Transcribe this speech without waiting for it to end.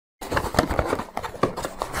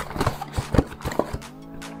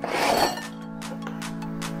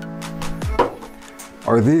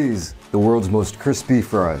Are these the world's most crispy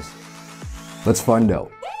fries? Let's find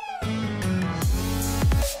out.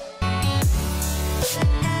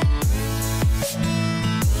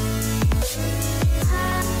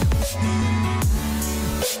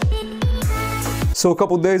 So a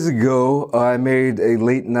couple days ago, I made a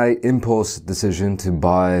late night impulse decision to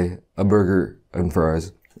buy a burger and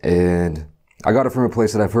fries, and I got it from a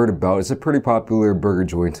place that I've heard about. It's a pretty popular burger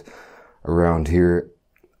joint around here.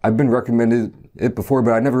 I've been recommended it before,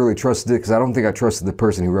 but I never really trusted it because I don't think I trusted the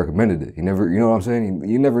person who recommended it. You know what I'm saying?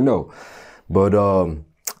 You never know. But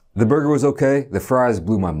the burger was okay. The fries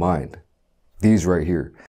blew my mind. These right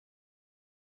here.